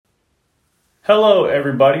Hello,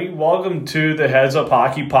 everybody. Welcome to the Heads Up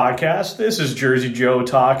Hockey Podcast. This is Jersey Joe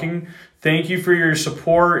talking. Thank you for your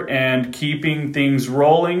support and keeping things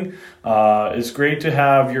rolling. It's great to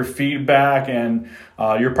have your feedback and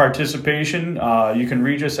your participation. You can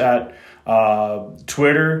reach us at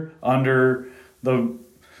Twitter under the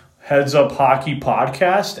Heads Up Hockey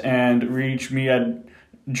Podcast and reach me at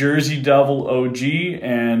Jersey Devil OG.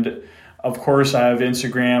 And of course, I have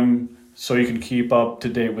Instagram so you can keep up to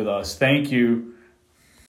date with us. Thank you.